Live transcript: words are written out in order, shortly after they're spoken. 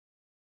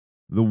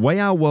The way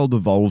our world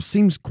evolves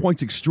seems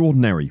quite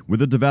extraordinary with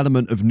the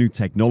development of new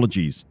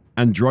technologies,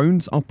 and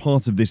drones are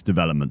part of this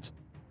development.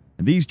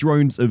 These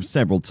drones of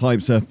several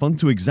types are fun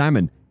to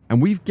examine,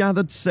 and we've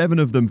gathered 7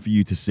 of them for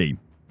you to see.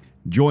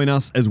 Join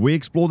us as we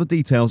explore the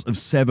details of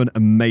 7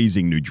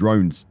 amazing new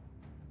drones.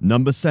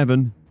 Number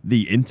 7.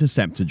 The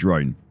Interceptor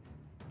Drone.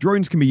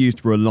 Drones can be used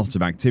for a lot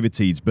of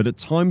activities, but at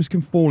times can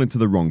fall into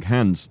the wrong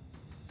hands.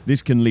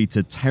 This can lead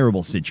to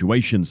terrible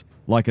situations,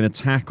 like an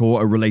attack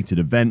or a related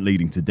event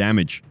leading to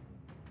damage.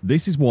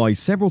 This is why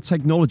several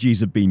technologies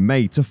have been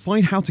made to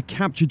find how to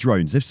capture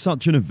drones if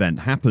such an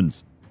event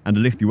happens, and a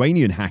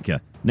Lithuanian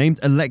hacker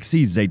named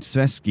Aleksei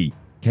Zaitsev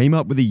came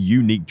up with a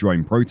unique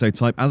drone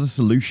prototype as a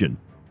solution.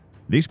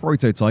 This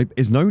prototype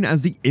is known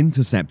as the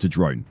Interceptor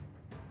Drone.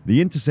 The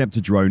Interceptor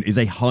Drone is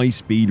a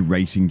high-speed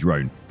racing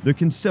drone that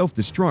can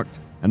self-destruct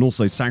and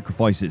also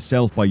sacrifice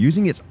itself by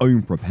using its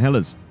own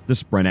propellers to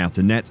spread out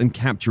a net and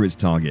capture its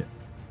target.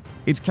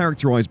 It's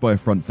characterized by a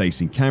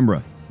front-facing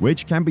camera,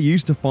 which can be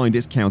used to find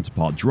its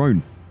counterpart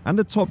drone, and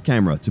a top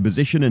camera to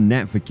position a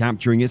net for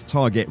capturing its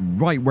target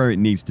right where it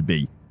needs to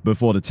be,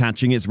 before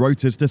detaching its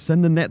rotors to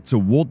send the net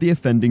toward the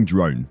offending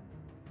drone.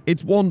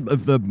 It's one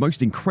of the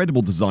most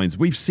incredible designs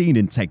we've seen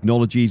in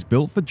technologies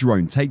built for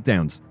drone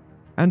takedowns,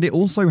 and it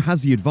also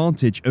has the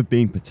advantage of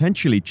being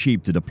potentially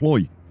cheap to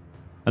deploy.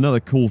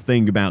 Another cool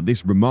thing about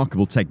this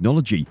remarkable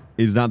technology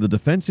is that the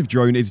defensive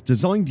drone is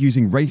designed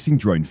using racing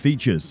drone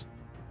features.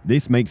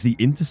 This makes the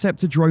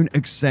Interceptor Drone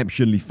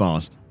exceptionally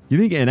fast,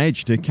 giving it an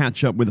edge to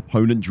catch up with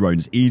opponent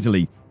drones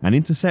easily and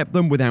intercept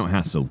them without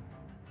hassle.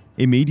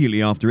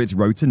 Immediately after its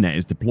rotor net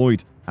is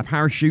deployed, a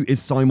parachute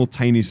is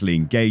simultaneously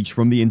engaged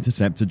from the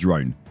Interceptor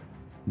Drone.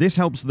 This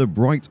helps the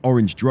bright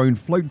orange drone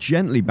float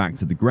gently back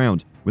to the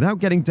ground without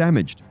getting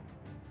damaged.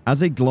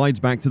 As it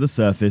glides back to the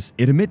surface,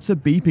 it emits a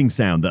beeping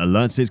sound that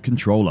alerts its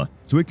controller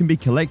so it can be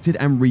collected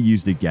and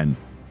reused again.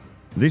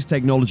 This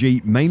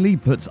technology mainly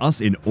puts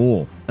us in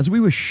awe, as we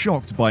were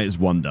shocked by its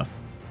wonder.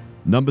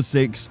 Number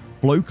 6.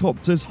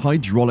 Flowcopter's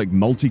Hydraulic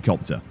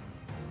Multicopter.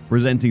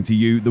 Presenting to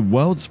you the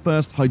world's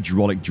first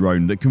hydraulic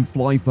drone that can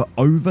fly for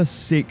over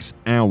 6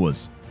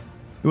 hours.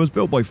 It was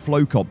built by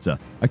Flowcopter,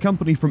 a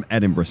company from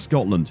Edinburgh,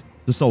 Scotland,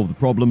 to solve the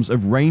problems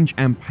of range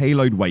and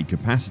payload weight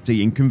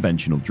capacity in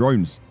conventional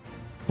drones.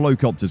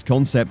 Flowcopter's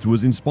concept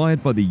was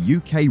inspired by the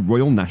UK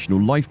Royal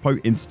National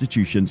Lifeboat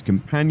Institution's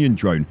companion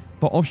drone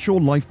for offshore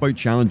lifeboat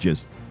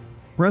challenges.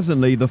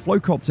 Presently, the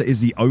Flowcopter is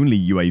the only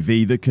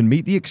UAV that can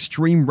meet the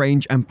extreme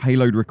range and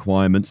payload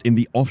requirements in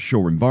the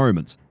offshore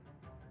environment.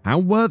 How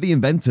were the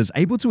inventors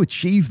able to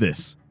achieve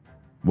this?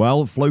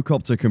 Well,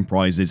 Flowcopter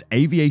comprises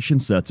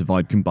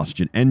aviation-certified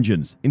combustion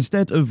engines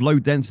instead of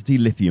low-density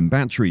lithium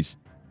batteries.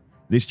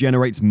 This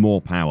generates more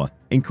power,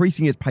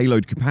 increasing its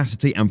payload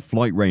capacity and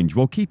flight range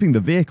while keeping the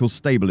vehicle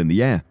stable in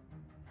the air.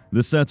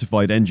 The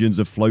certified engines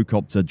of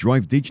Flowcopter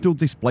drive digital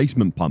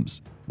displacement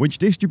pumps, which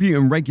distribute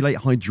and regulate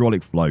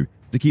hydraulic flow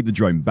to keep the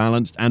drone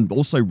balanced and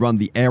also run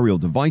the aerial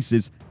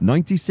device's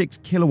 96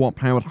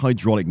 kilowatt-powered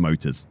hydraulic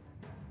motors.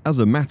 As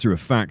a matter of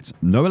fact,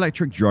 no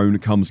electric drone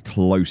comes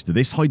close to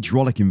this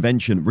hydraulic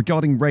invention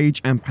regarding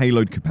range and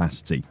payload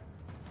capacity.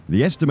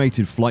 The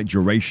estimated flight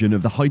duration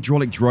of the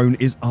hydraulic drone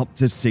is up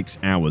to 6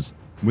 hours,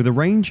 with a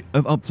range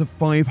of up to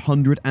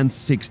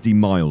 560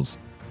 miles,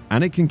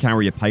 and it can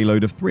carry a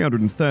payload of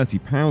 330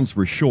 pounds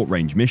for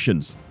short-range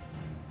missions.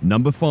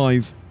 Number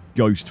 5.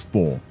 Ghost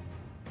 4.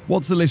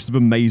 What's a list of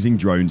amazing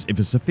drones if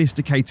a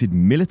sophisticated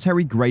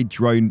military-grade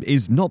drone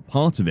is not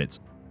part of it?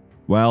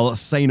 Well,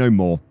 say no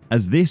more,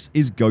 as this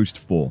is Ghost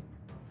 4.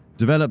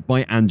 Developed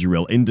by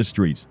Anduril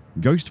Industries,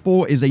 Ghost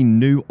 4 is a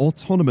new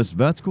autonomous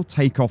vertical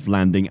takeoff,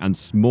 landing and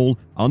small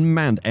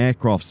unmanned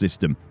aircraft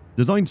system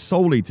designed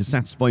solely to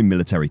satisfy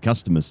military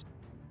customers.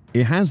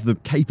 It has the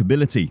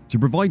capability to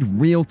provide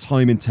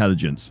real-time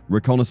intelligence,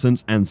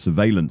 reconnaissance and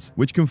surveillance,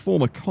 which can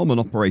form a common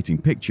operating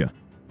picture.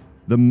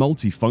 The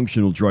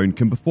multifunctional drone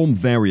can perform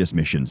various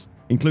missions,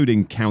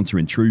 including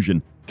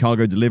counter-intrusion,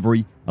 cargo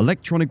delivery,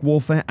 electronic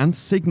warfare and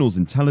signals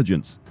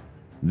intelligence.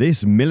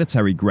 This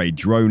military-grade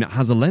drone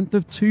has a length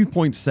of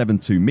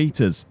 2.72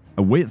 meters,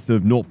 a width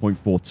of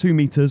 0.42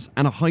 meters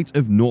and a height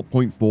of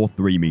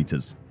 0.43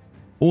 meters.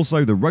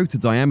 Also, the rotor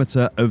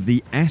diameter of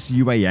the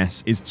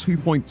SUAS is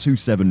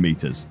 2.27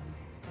 meters.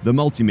 The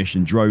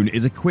multi-mission drone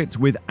is equipped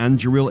with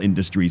Anduril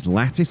Industries'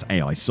 Lattice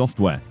AI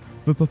software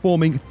for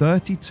performing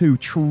 32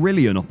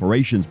 trillion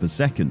operations per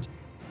second,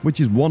 which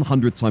is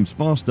 100 times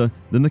faster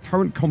than the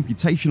current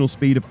computational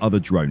speed of other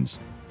drones.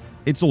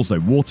 It's also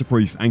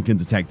waterproof and can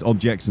detect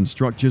objects and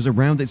structures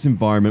around its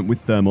environment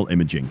with thermal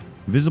imaging,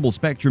 visible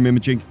spectrum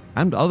imaging,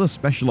 and other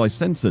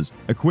specialized sensors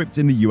equipped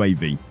in the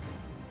UAV.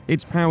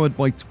 It's powered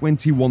by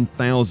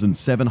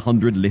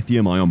 21,700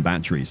 lithium-ion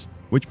batteries,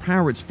 which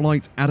power its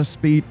flight at a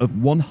speed of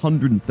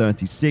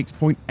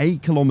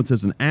 136.8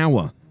 kilometers an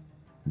hour.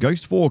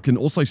 Ghost 4 can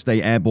also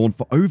stay airborne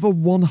for over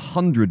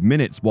 100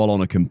 minutes while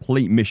on a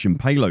complete mission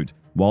payload,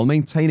 while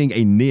maintaining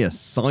a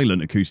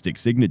near-silent acoustic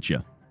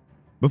signature.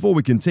 Before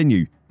we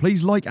continue,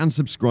 please like and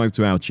subscribe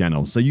to our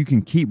channel so you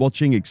can keep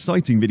watching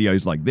exciting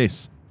videos like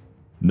this.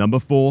 Number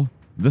 4.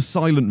 The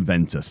Silent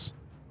Ventus.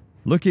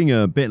 Looking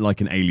a bit like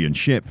an alien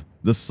ship,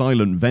 the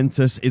Silent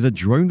Ventus is a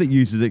drone that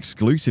uses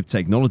exclusive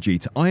technology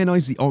to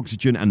ionize the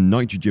oxygen and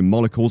nitrogen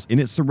molecules in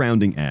its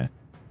surrounding air.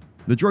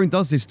 The drone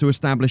does this to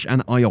establish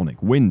an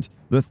ionic wind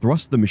that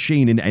thrusts the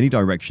machine in any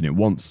direction it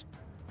wants.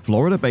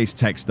 Florida-based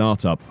tech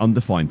startup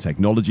Undefined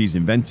Technologies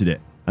invented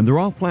it, and there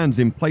are plans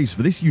in place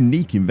for this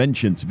unique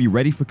invention to be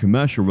ready for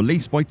commercial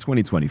release by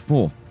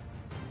 2024.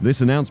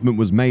 This announcement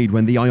was made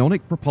when the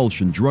Ionic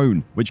Propulsion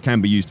drone, which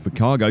can be used for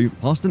cargo,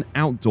 passed an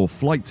outdoor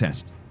flight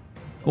test.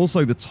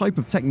 Also, the type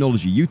of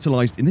technology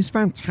utilized in this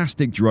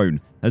fantastic drone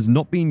has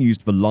not been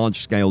used for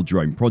large-scale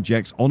drone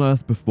projects on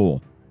Earth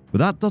before, but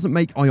that doesn't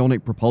make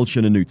Ionic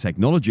Propulsion a new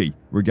technology,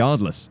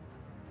 regardless.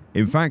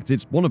 In fact,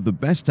 it's one of the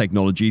best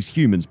technologies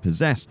humans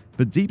possess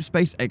for deep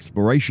space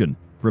exploration,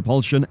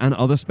 propulsion, and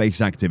other space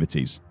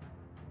activities.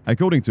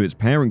 According to its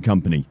parent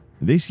company,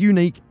 this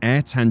unique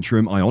air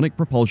tantrum Ionic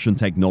Propulsion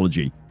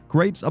technology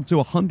creates up to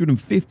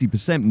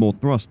 150% more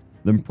thrust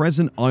than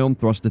present ion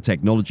thruster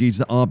technologies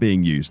that are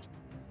being used.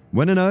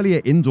 When an earlier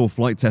indoor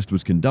flight test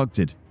was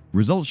conducted,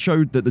 results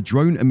showed that the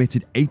drone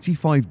emitted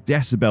 85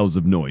 decibels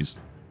of noise.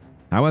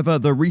 However,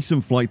 the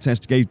recent flight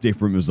test gave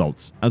different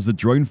results, as the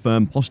drone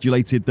firm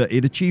postulated that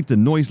it achieved a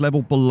noise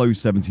level below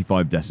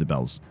 75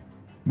 decibels.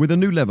 With a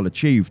new level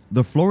achieved,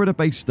 the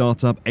Florida-based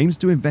startup aims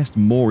to invest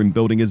more in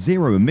building a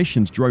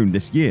zero-emissions drone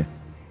this year.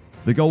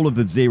 The goal of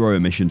the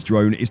zero-emissions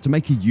drone is to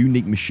make a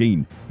unique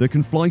machine that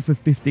can fly for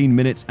 15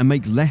 minutes and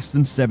make less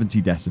than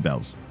 70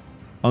 decibels.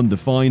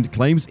 Undefined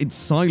claims its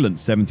silent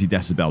 70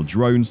 decibel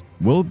drones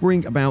will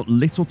bring about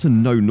little to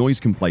no noise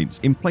complaints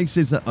in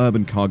places that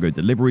urban cargo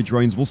delivery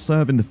drones will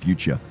serve in the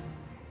future.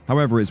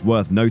 However, it's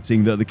worth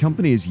noting that the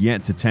company is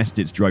yet to test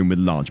its drone with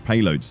large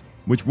payloads,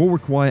 which will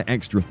require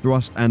extra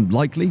thrust and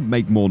likely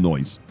make more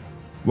noise.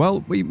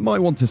 Well, we might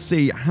want to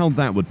see how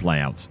that would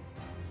play out.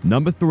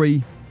 Number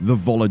 3. The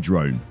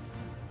Volodrone.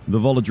 The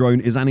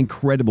Volodrone is an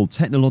incredible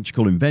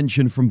technological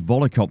invention from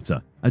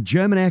Volocopter, a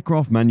German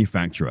aircraft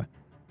manufacturer.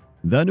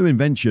 Their new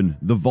invention,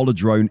 the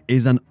Volodrone,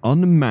 is an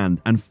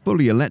unmanned and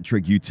fully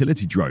electric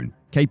utility drone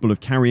capable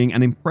of carrying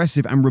an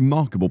impressive and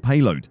remarkable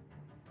payload.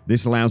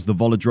 This allows the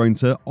Volodrone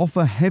to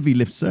offer heavy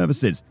lift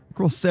services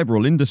across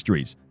several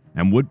industries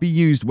and would be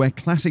used where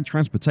classic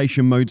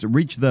transportation modes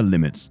reach their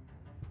limits.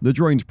 The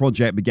drone's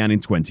project began in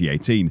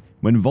 2018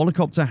 when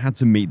Volocopter had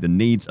to meet the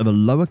needs of a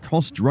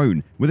lower-cost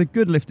drone with a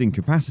good lifting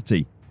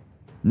capacity.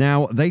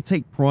 Now, they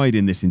take pride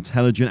in this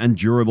intelligent and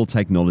durable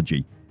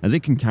technology, as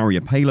it can carry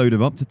a payload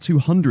of up to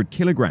 200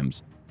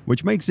 kilograms,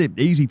 which makes it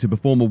easy to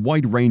perform a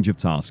wide range of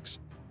tasks.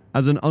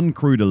 As an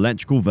uncrewed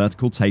electrical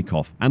vertical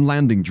takeoff and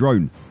landing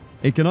drone,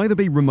 it can either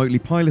be remotely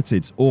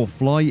piloted or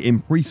fly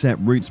in preset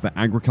routes for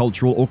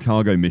agricultural or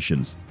cargo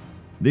missions.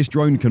 This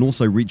drone can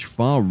also reach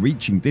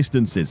far-reaching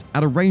distances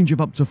at a range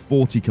of up to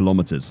 40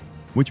 kilometers,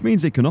 which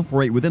means it can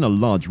operate within a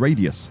large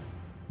radius.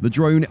 The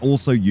drone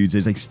also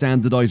uses a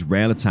standardized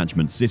rail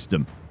attachment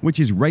system, which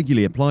is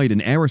regularly applied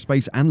in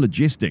aerospace and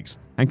logistics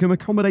and can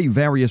accommodate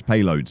various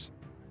payloads.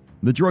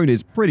 The drone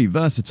is pretty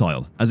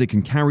versatile as it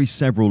can carry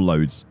several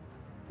loads.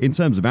 In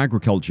terms of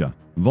agriculture,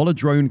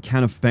 Volodrone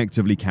can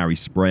effectively carry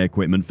spray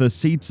equipment for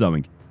seed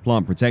sowing,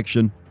 plant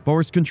protection,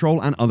 forest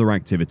control, and other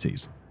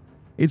activities.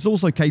 It's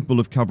also capable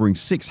of covering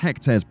 6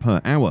 hectares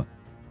per hour.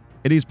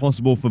 It is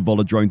possible for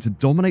Volodrone to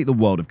dominate the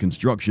world of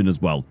construction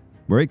as well,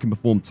 where it can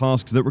perform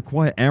tasks that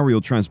require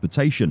aerial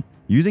transportation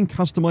using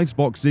customized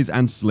boxes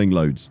and sling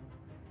loads.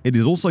 It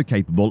is also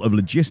capable of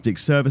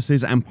logistics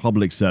services and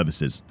public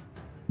services.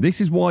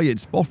 This is why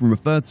it's often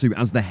referred to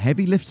as the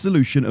heavy lift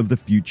solution of the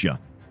future.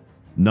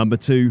 Number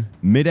 2.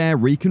 Mid-air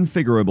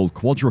reconfigurable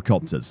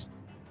quadrocopters.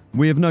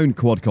 We have known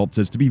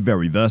quadcopters to be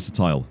very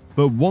versatile,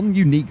 but one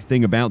unique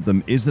thing about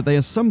them is that they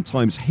are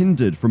sometimes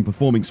hindered from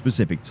performing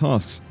specific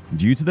tasks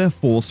due to their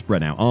 4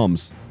 spread-out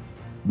arms.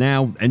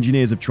 Now,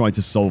 engineers have tried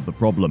to solve the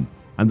problem,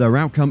 and their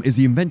outcome is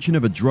the invention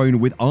of a drone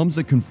with arms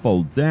that can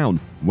fold down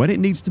when it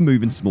needs to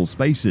move in small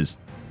spaces.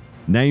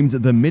 Named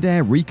the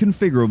Mid-Air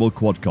Reconfigurable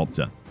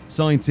Quadcopter,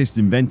 scientists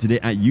invented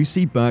it at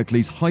UC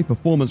Berkeley's High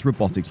Performance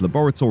Robotics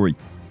Laboratory,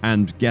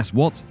 and guess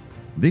what?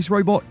 This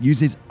robot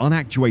uses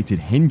unactuated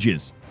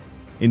hinges.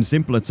 In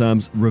simpler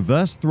terms,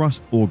 reverse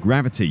thrust or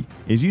gravity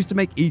is used to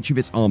make each of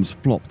its arms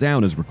flop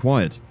down as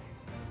required.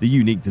 The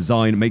unique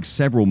design makes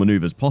several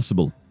maneuvers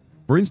possible.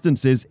 For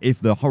instances, if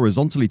the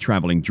horizontally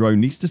traveling drone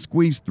needs to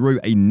squeeze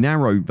through a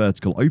narrow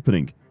vertical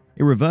opening,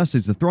 it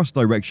reverses the thrust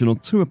direction on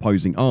 2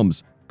 opposing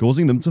arms,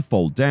 causing them to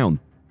fold down.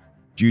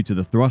 Due to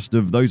the thrust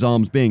of those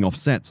arms being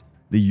offset,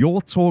 the yaw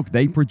torque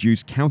they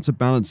produce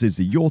counterbalances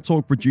the yaw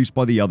torque produced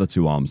by the other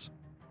 2 arms.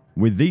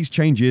 With these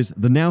changes,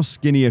 the now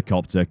skinnier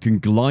copter can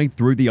glide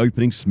through the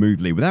opening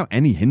smoothly without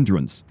any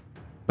hindrance.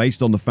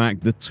 Based on the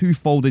fact the 2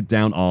 folded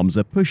down arms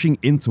are pushing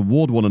in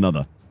toward one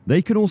another,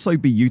 they can also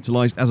be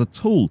utilized as a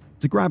tool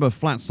to grab a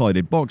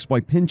flat-sided box by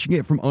pinching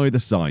it from either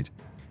side.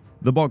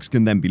 The box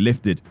can then be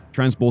lifted,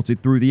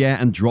 transported through the air,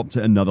 and dropped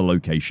to another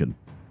location.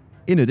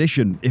 In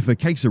addition, if a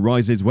case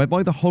arises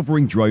whereby the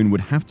hovering drone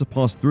would have to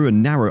pass through a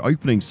narrow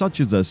opening such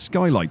as a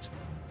skylight,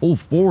 All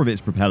 4 of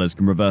its propellers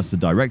can reverse the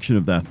direction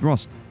of their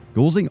thrust,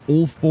 causing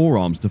all 4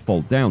 arms to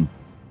fold down.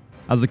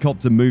 As the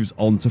copter moves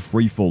on to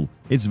freefall,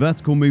 its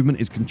vertical movement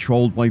is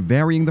controlled by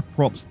varying the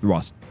prop's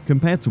thrust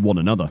compared to one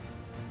another.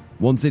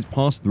 Once it's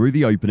passed through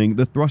the opening,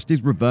 the thrust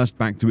is reversed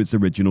back to its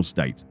original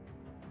state.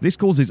 This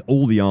causes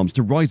all the arms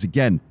to rise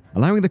again,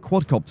 allowing the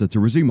quadcopter to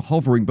resume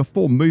hovering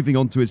before moving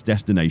on to its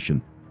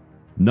destination.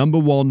 Number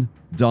 1.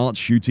 Dart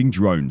shooting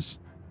drones.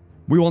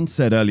 We once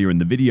said earlier in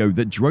the video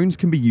that drones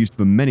can be used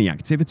for many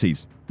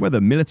activities,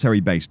 whether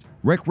military-based,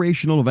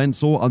 recreational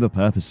events or other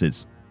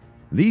purposes.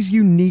 These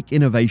unique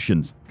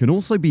innovations can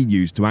also be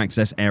used to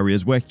access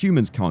areas where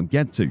humans can't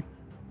get to.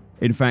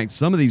 In fact,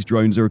 some of these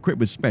drones are equipped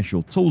with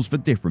special tools for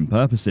different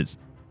purposes,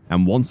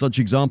 and one such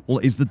example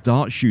is the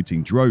dart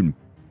shooting drone.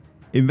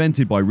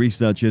 Invented by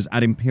researchers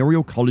at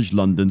Imperial College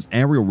London's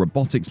Aerial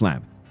Robotics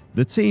Lab,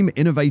 the team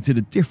innovated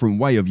a different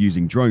way of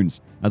using drones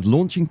as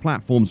launching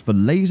platforms for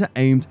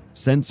laser-aimed,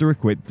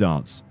 sensor-equipped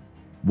darts.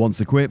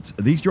 Once equipped,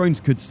 these drones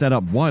could set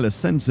up wireless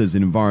sensors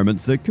in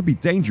environments that could be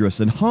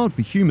dangerous and hard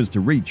for humans to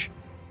reach.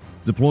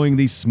 Deploying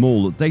these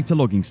small,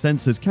 data-logging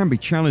sensors can be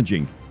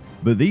challenging,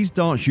 but these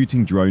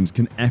dart-shooting drones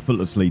can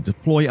effortlessly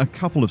deploy a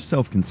couple of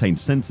self-contained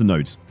sensor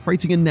nodes,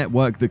 creating a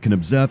network that can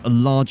observe a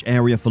large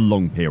area for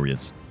long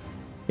periods.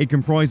 It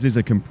comprises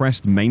a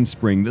compressed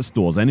mainspring that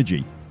stores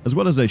energy, as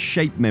well as a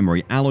shape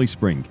memory alloy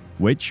spring,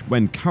 which,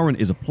 when current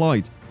is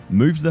applied,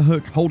 moves the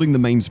hook holding the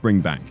mainspring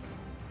back.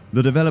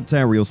 The developed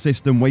aerial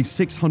system weighs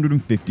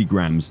 650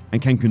 grams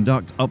and can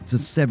conduct up to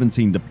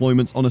 17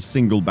 deployments on a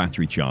single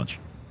battery charge.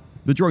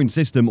 The drone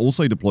system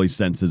also deploys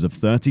sensors of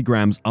 30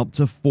 grams up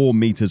to 4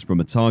 meters from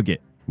a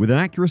target, with an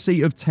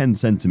accuracy of 10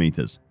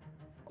 centimeters.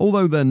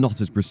 Although they're not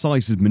as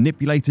precise as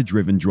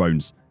manipulator-driven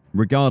drones,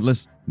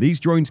 regardless, these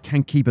drones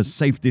can keep a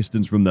safe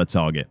distance from their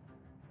target.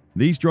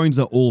 These drones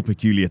are all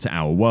peculiar to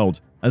our world,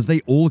 as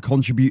they all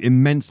contribute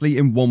immensely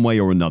in one way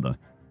or another.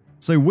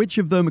 So which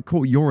of them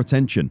caught your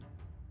attention?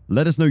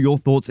 Let us know your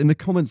thoughts in the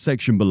comments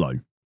section below.